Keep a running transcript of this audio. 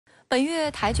本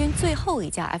月台军最后一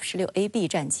架 F-16AB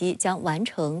战机将完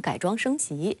成改装升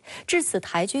级，至此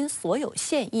台军所有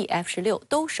现役 F-16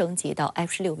都升级到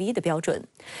F-16V 的标准。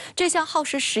这项耗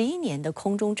时11年的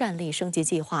空中战力升级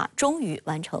计划终于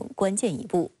完成关键一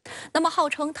步。那么，号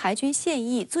称台军现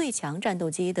役最强战斗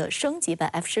机的升级版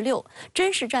F-16，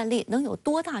真实战力能有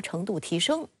多大程度提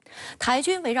升？台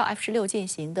军围绕 F-16进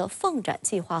行的凤展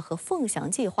计划和凤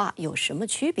翔计划有什么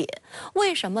区别？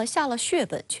为什么下了血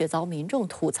本却遭民众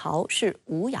吐槽是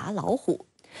无牙老虎？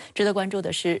值得关注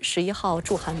的是，11号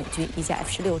驻韩美军一架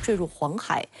F-16坠入黄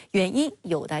海，原因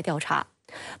有待调查。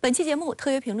本期节目，特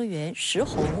约评论员石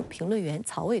红、评论员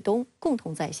曹卫东共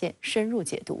同在线深入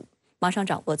解读。马上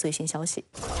掌握最新消息。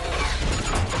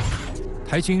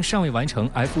台军尚未完成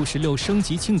F-16升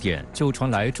级庆典，就传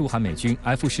来驻韩美军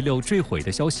F-16坠毁的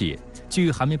消息。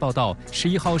据韩媒报道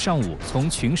，11号上午从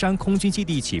群山空军基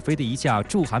地起飞的一架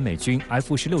驻韩美军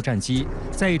F-16战机，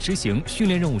在执行训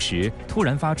练任务时，突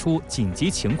然发出紧急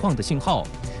情况的信号，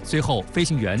随后飞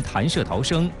行员弹射逃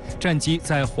生，战机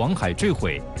在黄海坠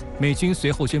毁。美军随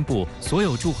后宣布，所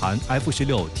有驻韩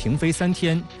F-16停飞3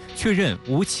天，确认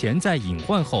无潜在隐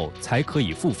患后才可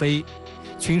以复飞。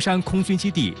群山空军基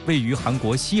地位于韩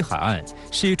国西海岸，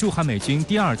是驻韩美军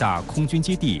第2大空军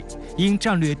基地，因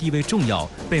战略地位重要，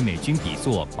被美军比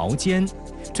作“毛尖”。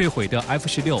坠毁的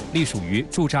F-16隶属于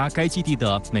驻扎该基地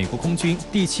的美国空军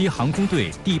第7航空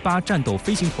队第8战斗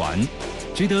飞行团。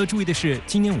值得注意的是，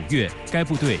今年5月，该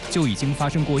部队就已经发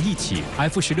生过1起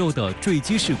F-16的坠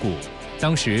机事故。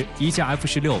当时，一架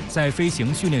F-16在飞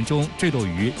行训练中坠落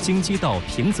于京畿道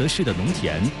平泽市的农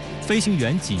田，飞行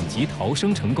员紧急逃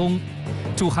生成功。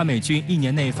驻韩美军1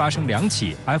年内发生2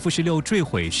起 F-16坠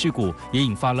毁事故，也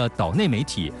引发了岛内媒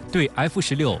体对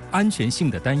F-16安全性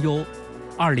的担忧。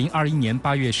2021年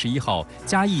8月11号，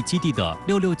嘉义基地的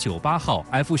6698号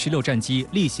F-16战机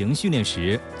例行训练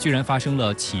时，居然发生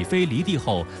了起飞离地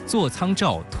后座舱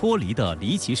罩脱离的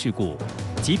离奇事故。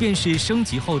即便是升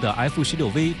级后的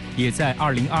F-16V， 也在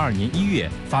2022年1月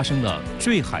发生了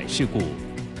坠海事故。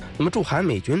那么驻韩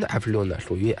美军的 F-16呢，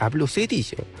属于 F-6C 地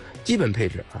形，基本配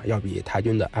置要比台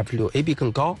军的 F-16AB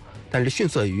更高，但是逊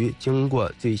色于经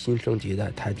过最新升级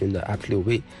的台军的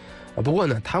F-16V。不过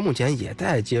呢，它目前也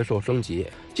在接受升级。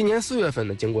今年4月份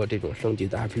呢，经过这种升级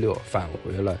的 F-16返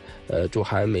回了驻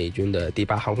韩美军的第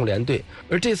8航空联队。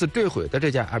而这次坠毁的这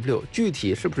架 F-16具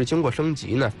体是不是经过升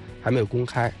级呢，还没有公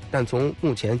开。但从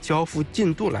目前交付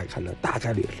进度来看呢，大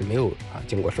概率是没有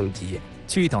经过升级。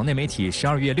据岛内媒体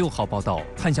12月6号报道，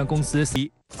汉翔公司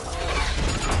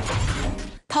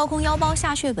掏空腰包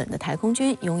下血本的台空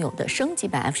军拥有的升级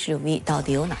版 F-16V 到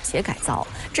底有哪些改造？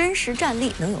真实战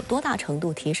力能有多大程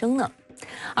度提升呢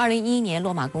？2011年，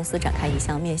洛马公司展开一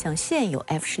项面向现有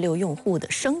F-16用户的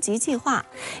升级计划，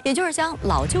也就是将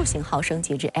老旧型号升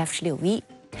级至 F-16V。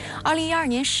2012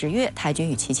年10月，台军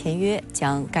与其签约，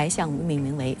将该项目命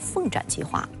名为“凤展计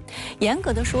划”。严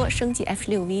格的说，升级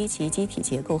F-16V 其机体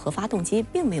结构和发动机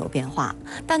并没有变化，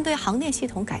但对航电系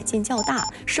统改进较大。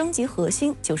升级核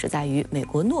心就是在于美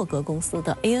国诺格公司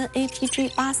的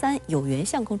AN/APG-83有源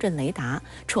相控阵雷达，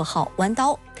绰号“弯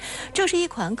刀”。这是一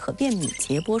款可变敏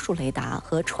捷波束雷达，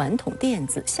和传统电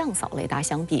子相扫雷达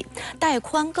相比，带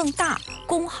宽更大，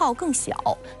功耗更小。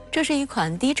这是一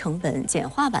款低成本简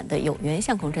化版的有源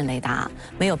相控阵雷达，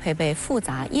没有配备复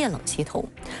杂液冷系统，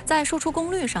在输出功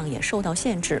率上也受到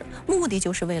限制，目的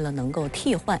就是为了能够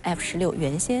替换 F-16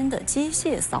原先的机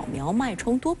械扫描脉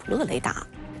冲多普勒雷达。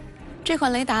这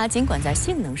款雷达尽管在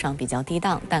性能上比较低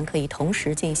档，但可以同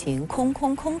时进行空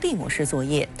地模式作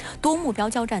业，多目标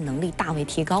交战能力大为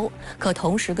提高，可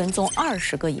同时跟踪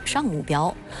20个以上目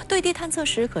标。对地探测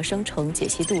时可生成解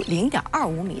析度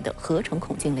0.25米的合成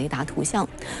孔径雷达图像，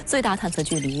最大探测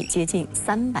距离接近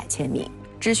300千米。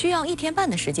只需要1天半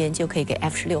的时间，就可以给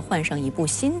F-16换上一部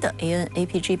新的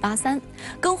AN/APG-83。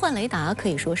更换雷达可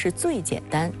以说是最简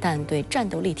单，但对战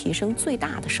斗力提升最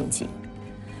大的升级。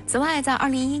此外，在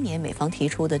2011年美方提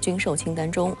出的军售清单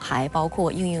中，还包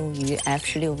括应用于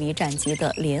F-16V 战机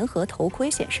的联合头盔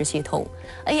显示系统、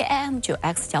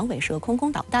AIM-9X 响尾蛇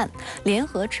空导弹、联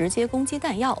合直接攻击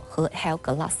弹药和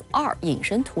Helglass 2隐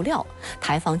身涂料。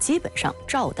台方基本上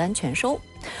照单全收。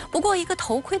不过，一个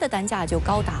头盔的单价就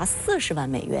高达40万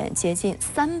美元，接近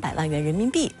300万元人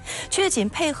民币，却仅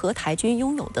配合台军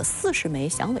拥有的40枚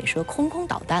响尾蛇空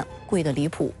导弹，贵得离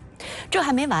谱。这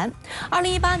还没完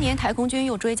，2018年台空军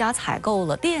又追加采购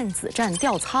了电子战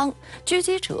吊舱、狙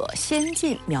击者先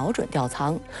进瞄准吊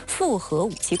舱、复合武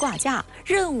器挂架、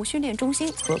任务训练中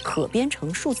心和可编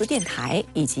程数字电台，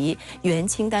以及原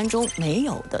清单中没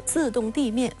有的自动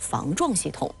地面防撞系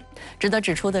统。值得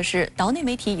指出的是，岛内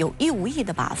媒体有意无意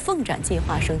地把凤展计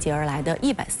划升级而来的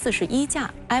141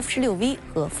架 F-16V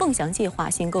和凤翔计划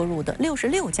新购入的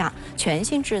66架全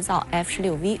新制造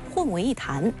F-16V 混为一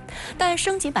谈。但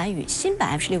升级版与新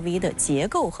版 F-16V 的结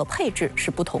构和配置是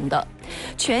不同的。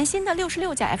全新的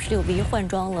66架 F-16V 换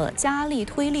装了加力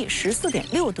推力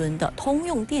14.6吨的通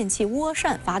用电气涡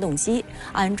扇发动机，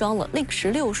安装了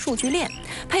Link16数据链，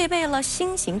配备了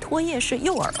新型拖曳式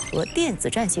诱饵和电子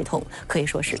战系统，可以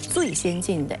说是最先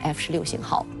进的 F-16型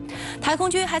号。台空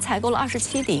军还采购了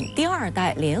27顶第2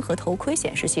代联合头盔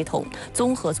显示系统，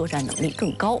综合作战能力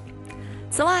更高。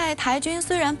此外，台军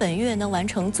虽然本月能完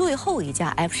成最后一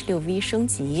架 F-16V 升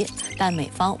级，但美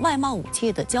方外贸武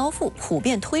器的交付普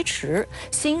遍推迟，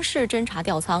新式侦察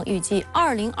吊舱预计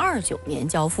2029年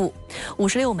交付。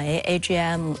56枚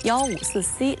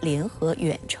AGM-154C 联合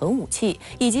远程武器，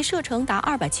以及射程达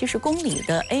270公里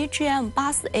的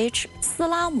AGM-84H 斯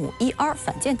拉姆 1R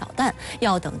反舰导弹，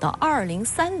要等到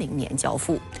2030年交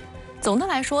付。总的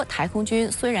来说，台空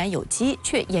军虽然有机，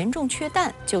却严重缺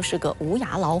弹，就是个无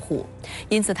牙老虎。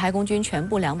因此，台空军全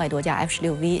部200多架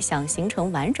F-16V 想形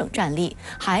成完整战力，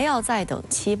还要再等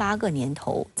7、8个年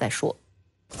头再说。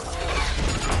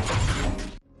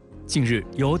近日，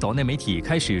有岛内媒体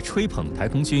开始吹捧台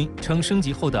空军，称升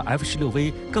级后的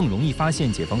F-16V 更容易发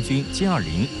现解放军歼20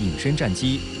隐身战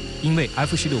机，因为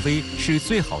F-16V 是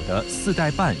最好的4代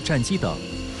半战机等。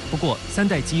不过，3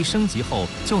代机升级后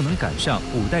就能赶上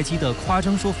5代机的夸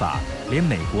张说法，连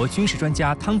美国军事专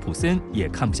家汤普森也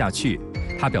看不下去。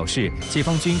他表示，解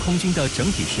放军空军的整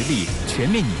体实力全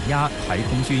面碾压台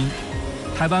空军。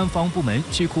台湾防务部门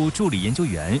智库助理研究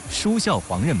员舒孝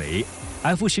煌认为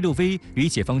 ，F-16V 与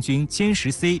解放军歼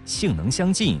10C 性能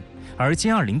相近，而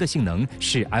歼20的性能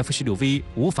是 F-16V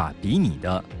无法比拟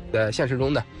的。在现实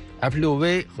中呢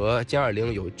，F-16V 和歼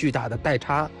20有巨大的代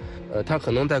差。它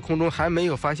可能在空中还没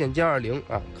有发现歼20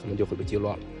可能就会被击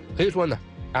落了。可以说呢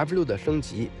 ，F-16的升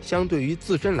级相对于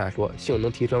自身来说，性能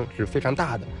提升是非常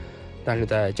大的。但是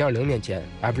在歼20面前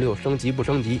 ，F-16升级不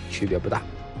升级区别不大。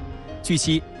据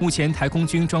悉，目前台空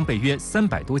军装备约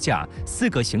300多架4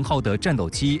个型号的战斗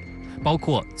机，包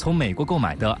括从美国购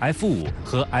买的 F5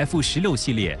和 F16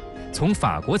系列，从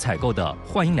法国采购的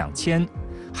幻影2000，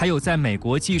还有在美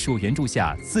国技术援助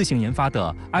下自行研发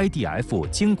的 IDF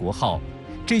经国号。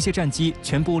这些战机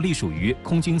全部隶属于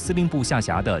空军司令部下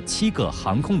辖的7个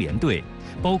航空联队，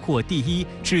包括第1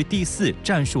至第4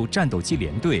战术战斗机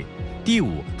联队、第5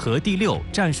和第6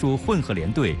战术混合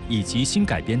联队，以及新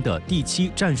改编的第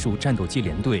7战术战斗机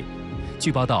联队。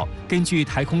据报道，根据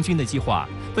台空军的计划，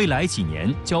未来几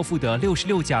年交付的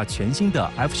66架全新的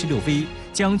F-16V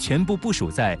将全部部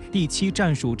署在第7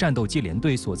战术战斗机联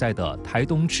队所在的台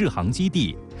东制航基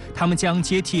地，他们将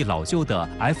接替老旧的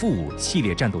F5系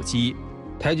列战斗机。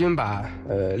台军把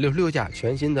66架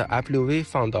全新的 F-16V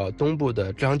放到东部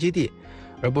的制航基地，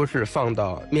而不是放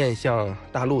到面向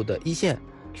大陆的一线，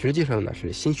实际上呢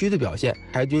是心虚的表现。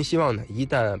台军希望呢一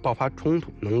旦爆发冲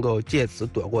突，能够借此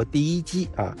躲过第一击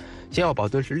先要保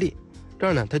存实力。这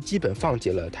样呢，他基本放弃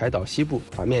了台岛西部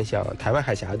面向台湾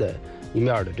海峡的一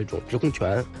面的这种制空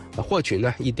权，获取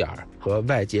呢一点和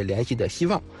外界联系的希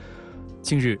望。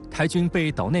近日，台军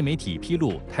被岛内媒体披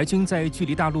露，台军在距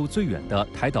离大陆最远的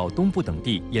台岛东部等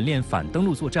地演练反登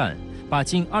陆作战，把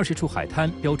近20处海滩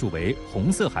标注为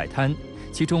红色海滩，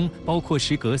其中包括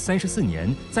时隔34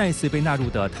年再次被纳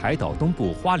入的台岛东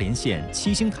部花莲县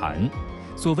七星潭。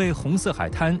所谓红色海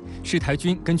滩，是台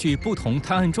军根据不同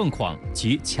滩岸状况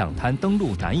及抢滩登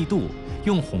陆难易度，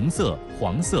用红色、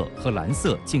黄色和蓝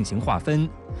色进行划分。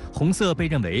红色被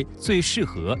认为最适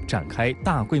合展开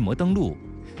大规模登陆。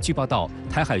据报道，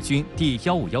台海军第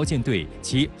151舰队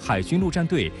及海军陆战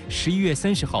队11月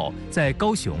30号在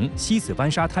高雄西子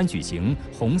湾沙滩举行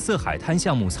红色海滩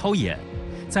项目操演，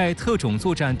在特种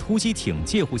作战突击艇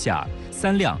借护下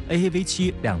，3辆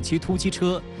AAV7 两栖突击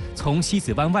车从西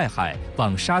子湾外海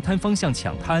往沙滩方向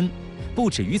抢滩。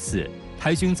不止于此，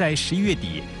台军在11月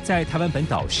底在台湾本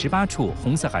岛18处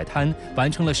红色海滩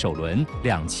完成了首轮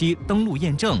2栖登陆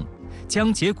验证，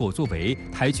将结果作为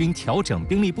台军调整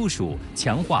兵力部署、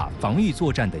强化防御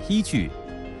作战的依据。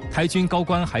台军高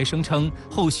官还声称，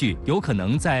后续有可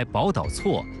能在宝岛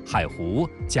错、海湖、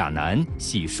甲南、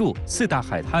喜树4大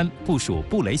海滩部署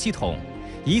布雷系统，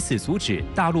以此阻止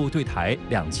大陆对台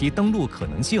2栖登陆可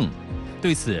能性。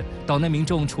对此，岛内民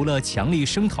众除了强力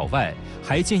声讨外，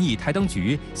还建议台当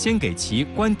局先给其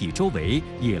官邸周围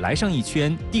也来上一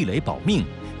圈地雷保命，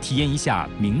体验一下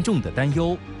民众的担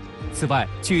忧。此外，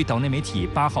据岛内媒体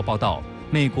8号报道，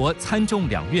美国参众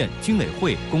两院军委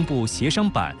会公布协商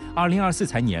版2024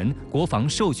财年国防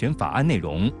授权法案内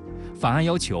容。法案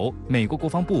要求美国国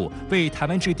防部为台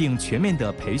湾制定全面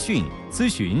的培训、咨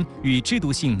询与制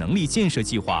度性能力建设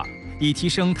计划，以提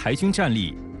升台军战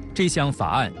力。这项法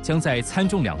案将在参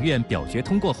众两院表决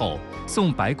通过后，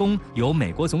送白宫由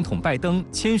美国总统拜登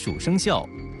签署生效。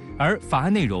而法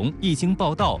案内容一经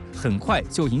报道，很快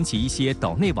就引起一些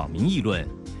岛内网民议论。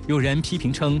有人批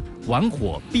评称“玩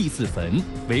火必自焚”，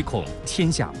唯恐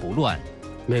天下不乱。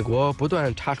美国不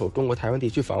断插手中国台湾地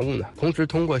区防务呢，同时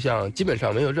通过向基本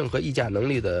上没有任何议价能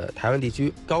力的台湾地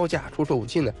区高价出售武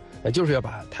器呢，就是要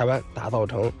把台湾打造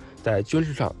成在军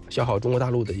事上消耗中国大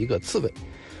陆的一个刺猬。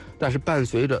但是伴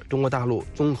随着中国大陆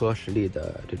综合实力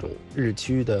的这种日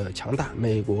趋的强大，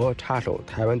美国插手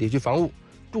台湾地区防务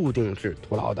注定是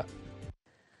徒劳的。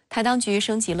台当局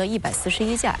升级了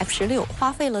141架 F-16，花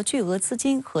费了巨额资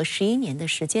金和11年的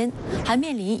时间，还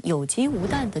面临有机无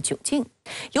弹的窘境。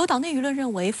有岛内舆论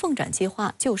认为，凤展计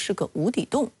划就是个无底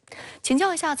洞。请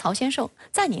教一下曹先生，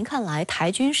在您看来，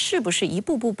台军是不是一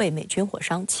步步被美军火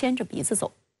商牵着鼻子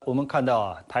走？我们看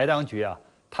到台当局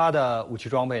它的武器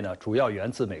装备呢，主要源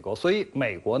自美国，所以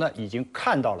美国呢已经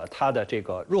看到了它的这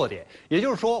个弱点，也就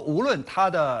是说，无论它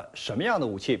的什么样的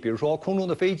武器，比如说空中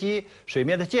的飞机、水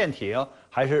面的舰艇，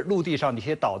还是陆地上的一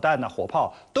些导弹火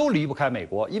炮，都离不开美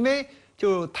国，因为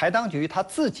就台当局它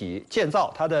自己建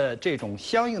造它的这种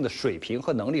相应的水平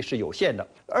和能力是有限的，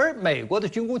而美国的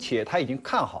军工企业它已经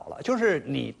看好了，就是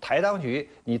你台当局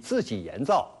你自己研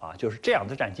造就是这样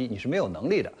的战机你是没有能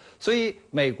力的，所以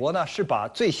美国呢是把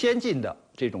最先进的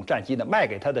这种战机呢卖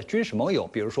给它的军事盟友，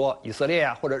比如说以色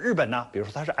列或者日本比如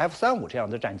说它是 F-35这样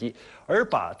的战机，而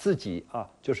把自己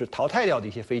就是淘汰掉的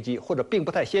一些飞机或者并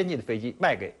不太先进的飞机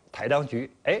卖给台当局，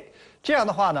这样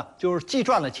的话呢，就是既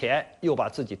赚了钱，又把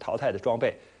自己淘汰的装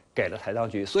备给了台当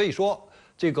局。所以说，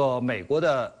这个美国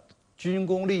的军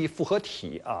工利益复合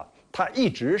体它一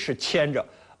直是牵着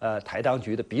台当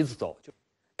局的鼻子走。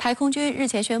台空军日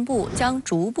前宣布，将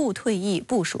逐步退役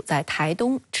部署在台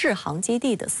东制航基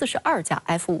地的42架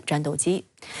F-5战斗机。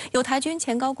有台军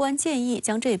前高官建议，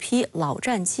将这批老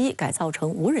战机改造成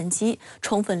无人机，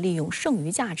充分利用剩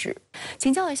余价值。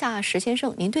请教一下石先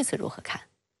生，您对此如何看？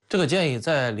这个建议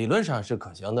在理论上是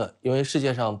可行的，因为世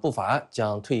界上不乏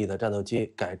将退役的战斗机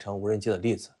改成无人机的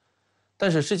例子。但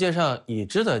是世界上已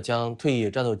知的将退役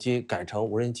战斗机改成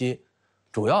无人机，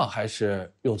主要还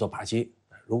是用作靶机。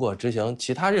如果执行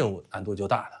其他任务，难度就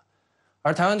大了。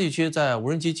而台湾地区在无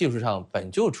人机技术上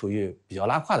本就处于比较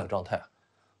拉胯的状态，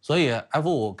所以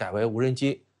F-5改为无人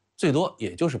机，最多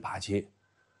也就是靶机。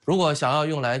如果想要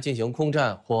用来进行空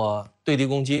战或对地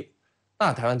攻击，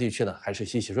那台湾地区呢还是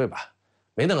洗洗睡吧。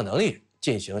没那个能力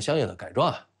进行相应的改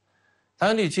装台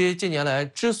湾地区近年来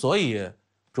之所以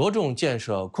着重建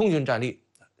设空军战力，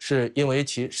是因为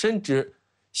其深知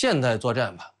现代作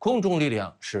战空中力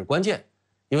量是关键，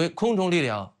因为空中力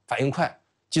量反应快、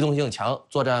机动性强、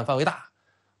作战范围大，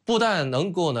不但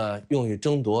能够用于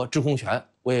争夺制空权，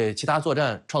为其他作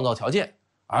战创造条件，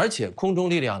而且空中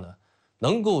力量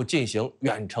能够进行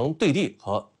远程对地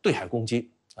和对海攻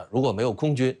击如果没有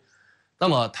空军，那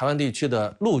么台湾地区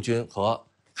的陆军和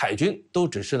海军都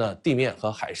只是地面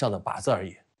和海上的靶子而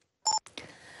已。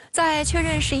在确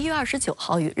认11月29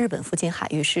号于日本附近海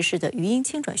域失事的鱼鹰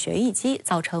轻转旋翼机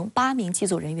造成8名机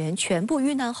组人员全部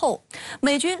遇难后，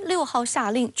美军6号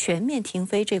下令全面停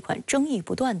飞这款争议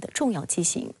不断的重要机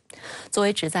型。作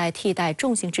为旨在替代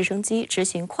重型直升机执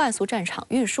行快速战场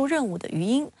运输任务的鱼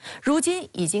鹰，如今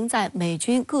已经在美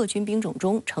军各军兵种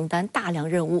中承担大量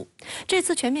任务。这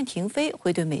次全面停飞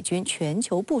会对美军全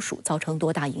球部署造成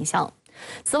多大影响？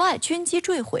此外，军机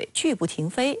坠毁拒不停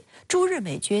飞，驻日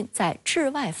美军在治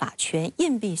外法权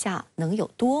硬币下能有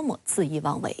多么恣意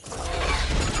妄为？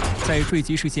在坠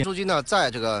机事件，输机呢，在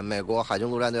这个美国海军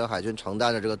陆战队和海军承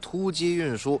担的这个突击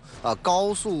运输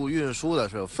高速运输的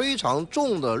是非常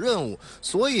重的任务，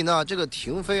所以呢，这个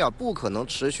停飞不可能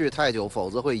持续太久，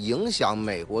否则会影响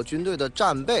美国军队的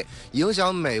战备，影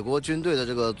响美国军队的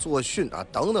这个作训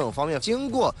等等方面。经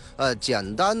过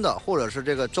简单的或者是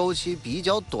这个周期比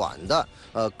较短的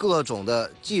各种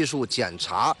的技术检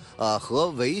查和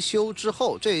维修之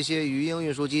后，这些鱼鹰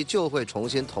运输机就会重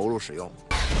新投入使用。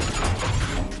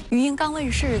鱼鹰刚问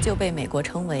世就被美国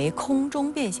称为空中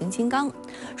变形金刚，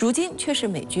如今却是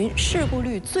美军事故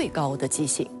率最高的机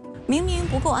型。明明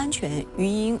不够安全，鱼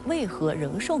鹰为何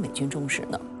仍受美军重视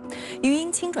呢？鱼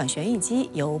鹰轻转旋翼机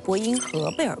由波音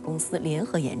和贝尔公司联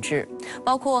合研制，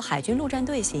包括海军陆战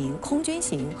队型、空军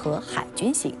型和海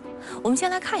军型。我们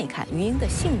先来看一看鱼鹰的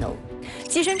性能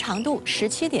机身长度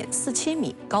17.47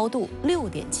米，高度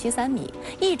6.73米，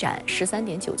翼展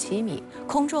13.97米，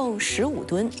空重15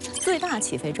吨，最大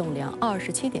起飞重量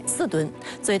27.4吨，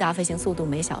最大飞行速度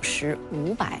每小时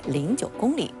509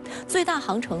公里，最大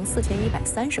航程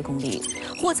4130公里。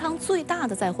货舱最大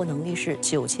的载货能力是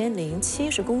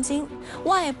9070公斤，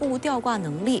外部吊挂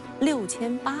能力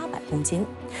6800公斤。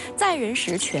载人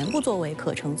时全部座位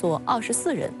可乘坐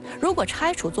24人，如果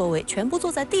拆除座位，全部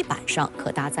坐在地板上，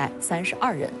可搭载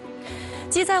32人。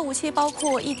机载武器包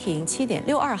括一挺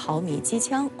7.62毫米机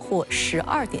枪或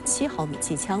12.7毫米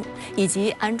机枪，以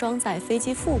及安装在飞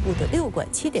机腹部的6管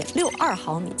7.62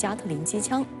毫米加特林机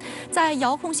枪，在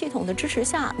遥控系统的支持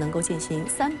下，能够进行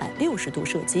360度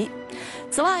射击。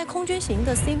此外，空军型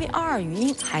的 CV-22鱼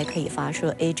鹰还可以发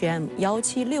射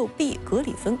AGM-176B 格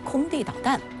里芬空地导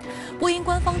弹。波音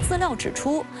官方资料指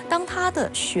出，当它的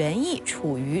旋翼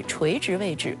处于垂直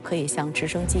位置，可以像直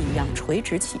升机一样垂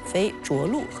直起飞、着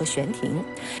陆和悬停。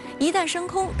一旦升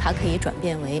空，它可以转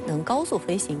变为能高速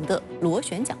飞行的螺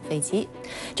旋桨飞机。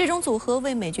这种组合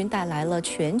为美军带来了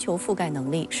全球覆盖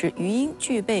能力，使鱼鹰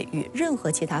具备与任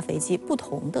何其他飞机不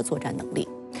同的作战能力。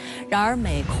然而，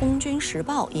美空军时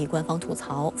报以官方吐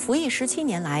槽，服役17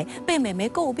年来被美媒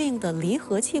诟病的离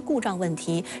合器故障问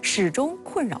题始终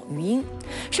困扰鱼鹰。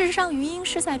事实上，鱼鹰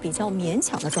是在比较勉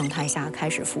强的状态下开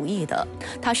始服役的，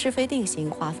它试飞定型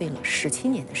花费了17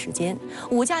年的时间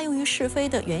，5架用于试飞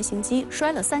的原型机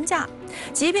摔了3架。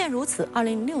即便如此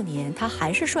，2006年它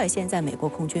还是率先在美国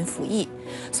空军服役，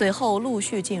随后陆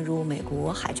续进入美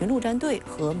国海军陆战队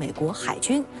和美国海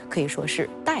军，可以说是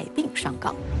带病上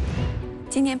岗。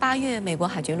今年8月，美国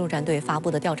海军陆战队发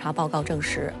布的调查报告证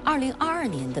实，2022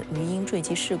年的鱼鹰坠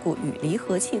机事故与离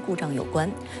合器故障有关，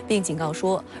并警告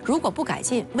说，如果不改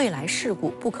进，未来事故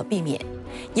不可避免。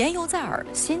言犹在耳，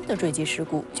新的坠机事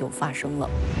故就发生了。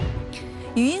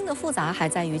鱼鹰的复杂还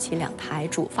在于其2台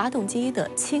主发动机的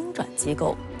轻转机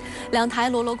构。2台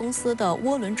罗罗公司的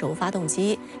涡轮轴发动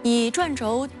机以转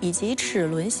轴以及齿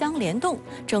轮相联动，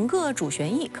整个主旋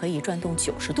翼可以转动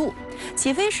90度。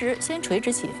起飞时先垂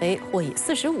直起飞，或以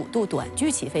45度短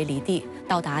距起飞离地，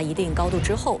到达一定高度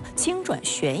之后，轻转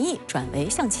旋翼转为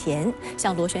向前，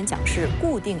像螺旋桨式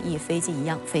固定翼飞机一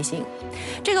样飞行。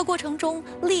这个过程中，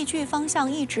力矩方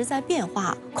向一直在变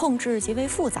化，控制极为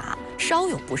复杂，稍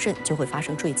有不慎就会发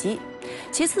生坠机。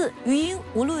其次，鱼鹰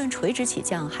无论垂直起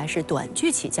降还是短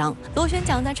距起降，螺旋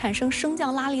桨在产生升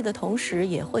降拉力的同时，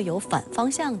也会有反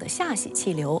方向的下洗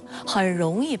气流，很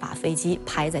容易把飞机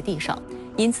拍在地上。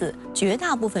因此，绝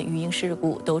大部分鱼鹰事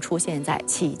故都出现在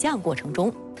起降过程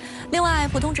中。另外，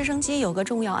普通直升机有个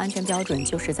重要安全标准，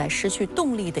就是在失去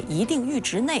动力的一定阈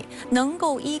值内，能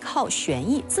够依靠旋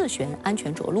翼自旋安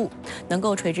全着陆。能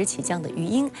够垂直起降的鱼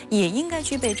鹰也应该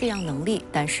具备这样能力，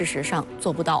但事实上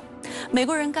做不到。美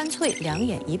国人干脆2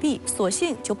眼一闭，索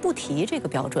性就不提这个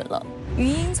标准了。鱼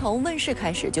鹰从问世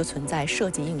开始就存在设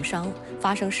计硬伤，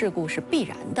发生事故是必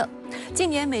然的。近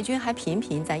年美军还频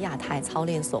频在亚太操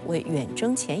练所谓远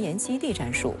征前沿基地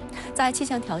战术，在气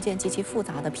象条件极其复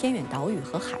杂的偏远岛屿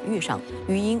和海域上，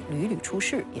鱼鹰屡屡出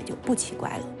事，也就不奇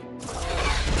怪了。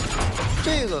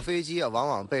这个飞机啊，往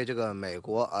往被这个美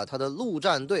国它的陆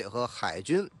战队和海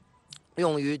军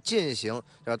用于进行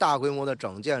大规模的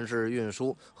整舰式运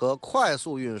输和快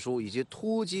速运输以及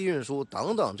突击运输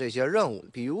等等这些任务。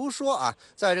比如说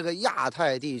在这个亚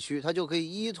太地区，它就可以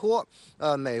依托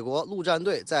美国陆战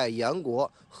队在延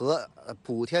国和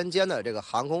普天间的这个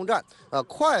航空站，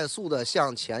快速的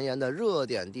向前沿的热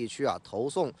点地区投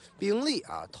送兵力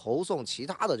投送其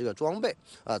他的这个装备，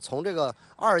从这个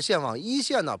2线往1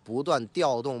线呢不断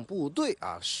调动部队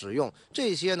使用，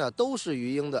这些呢都是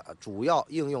鱼鹰的主要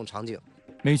应用场景。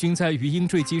美军在鱼鹰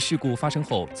坠机事故发生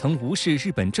后，曾无视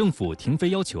日本政府停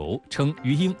飞要求，称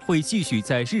鱼鹰会继续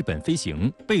在日本飞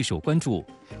行，备受关注。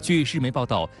据日媒报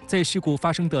道，在事故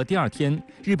发生的第2天，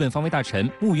日本防卫大臣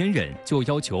木原忍就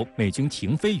要求美军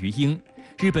停飞鱼鹰。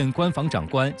日本官房长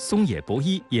官松野博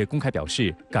一也公开表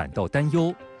示感到担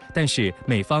忧，但是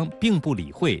美方并不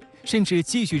理会，甚至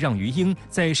继续让鱼鹰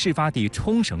在事发地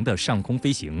冲绳的上空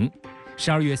飞行。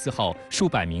12月4号，数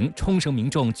百名冲绳民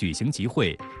众举行集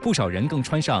会，不少人更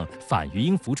穿上反鱼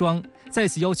鹰服装，再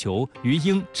次要求鱼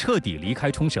鹰彻底离开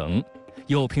冲绳。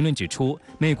有评论指出，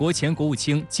美国前国务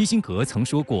卿基辛格曾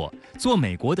说过，做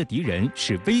美国的敌人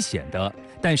是危险的，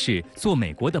但是做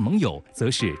美国的盟友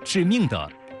则是致命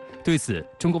的。对此，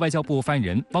中国外交部发言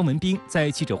人汪文斌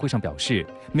在记者会上表示，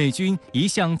美军一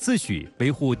向自诩维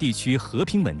护地区和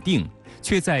平稳定，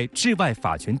却在治外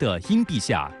法权的荫蔽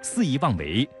下肆意妄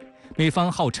为。美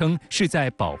方号称是在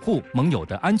保护盟友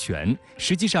的安全，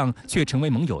实际上却成为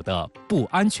盟友的不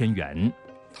安全源。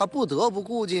他不得不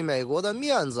顾及美国的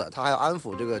面子，他还要安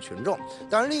抚这个群众。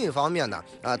但是另一方面呢，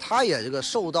他也这个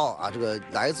受到这个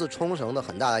来自冲绳的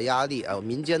很大的压力，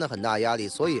民间的很大的压力，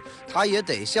所以他也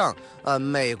得向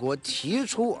美国提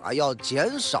出要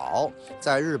减少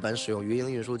在日本使用鱼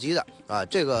鹰运输机的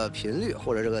这个频率，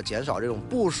或者这个减少这种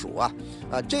部署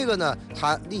这个呢，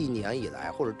他历年以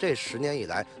来或者这10年以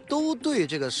来都对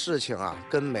这个事情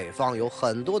跟美方有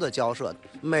很多的交涉。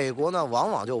美国呢往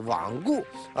往就罔顾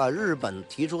日本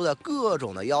提出的各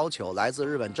种的要求，来自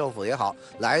日本政府也好，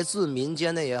来自民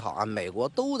间的也好美国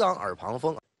都当耳旁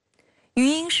风。鱼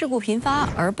鹰事故频发，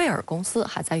而贝尔公司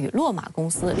还在与洛马公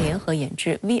司联合研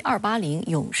制 V280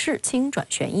勇士轻转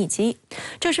旋翼机，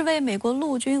这是为美国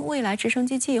陆军未来直升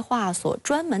机计划所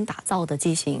专门打造的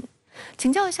机型。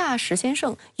请教一下石先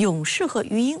生，勇士和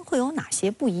鱼鹰会有哪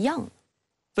些不一样？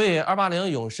 V280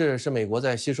勇士是美国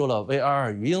在吸收了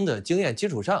V22鱼鹰的经验基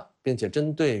础上，并且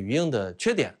针对鱼鹰的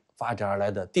缺点发展而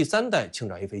来的第3代轻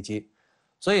转翼飞机，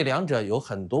所以两者有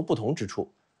很多不同之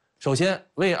处。首先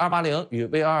 ，V280与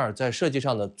V22在设计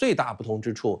上的最大不同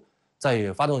之处在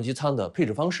于发动机舱的配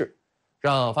置方式，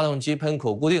让发动机喷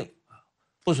口固定，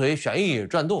不随旋翼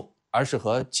转动，而是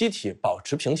和机体保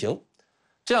持平行。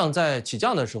这样在起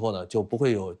降的时候呢，就不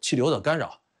会有气流的干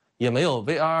扰，也没有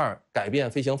V22改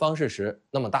变飞行方式时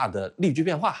那么大的力矩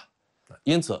变化。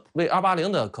因此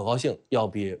 ，V280的可靠性要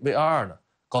比 V22呢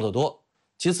高得多。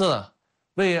其次呢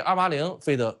 ，V280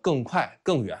飞得更快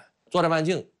更远。 作战半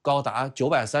径高达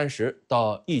930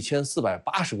到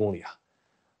1480公里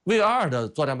，V22的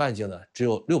作战半径呢只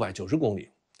有690公里。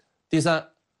第三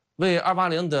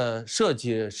 ，V280的设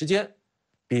计时间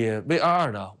比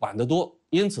V22呢晚得多，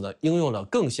因此呢应用了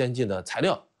更先进的材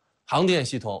料、航电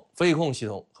系统、飞控系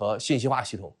统和信息化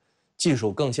系统，技术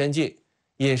更先进，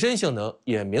隐身性能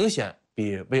也明显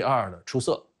比 V22呢出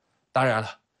色。当然了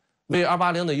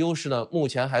 ，V280的优势呢目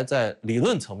前还在理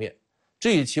论层面。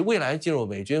 至于其未来进入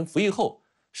美军服役后，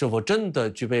是否真的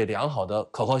具备良好的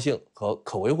可靠性和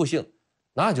可维护性，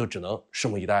那就只能拭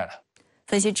目以待了。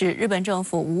分析指，日本政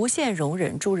府无限容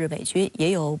忍驻日美军，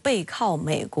也有背靠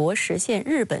美国实现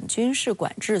日本军事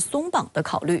管制松绑的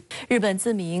考虑。日本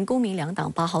自民、公民两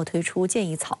党8号推出建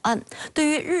议草案，对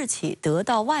于日企得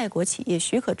到外国企业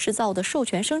许可制造的授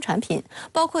权生产品，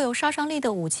包括有杀伤力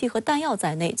的武器和弹药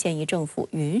在内，建议政府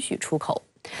允许出口。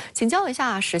 请教一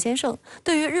下石先生，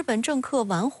对于日本政客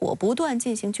玩火不断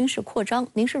进行军事扩张，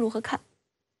您是如何看？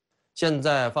现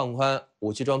在放宽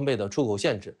武器装备的出口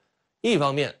限制，一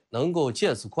方面能够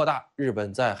借此扩大日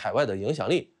本在海外的影响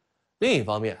力，另一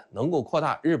方面能够扩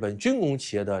大日本军工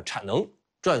企业的产能，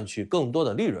赚取更多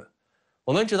的利润。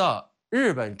我们知道，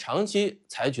日本长期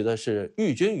采取的是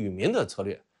寓军与民的策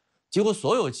略，几乎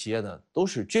所有企业呢都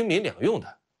是军民两用的。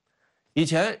以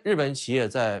前日本企业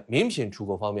在民品出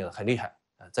口方面很厉害。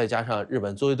 再加上日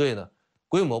本自卫队呢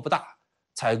规模不大，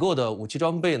采购的武器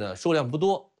装备呢数量不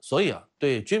多，所以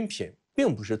对军品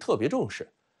并不是特别重视。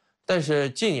但是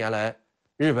近年来，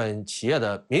日本企业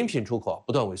的民品出口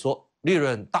不断萎缩，利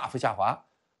润大幅下滑，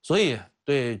所以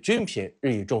对军品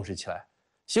日益重视起来，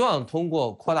希望通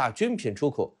过扩大军品出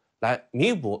口来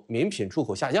弥补民品出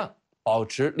口下降，保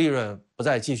持利润不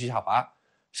再继续下滑，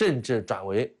甚至转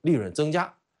为利润增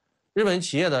加。日本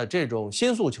企业的这种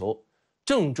新诉求。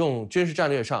 正中军事战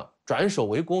略上转守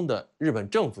为攻的日本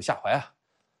政府下怀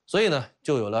所以呢，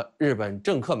就有了日本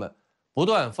政客们不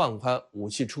断放宽武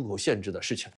器出口限制的事情。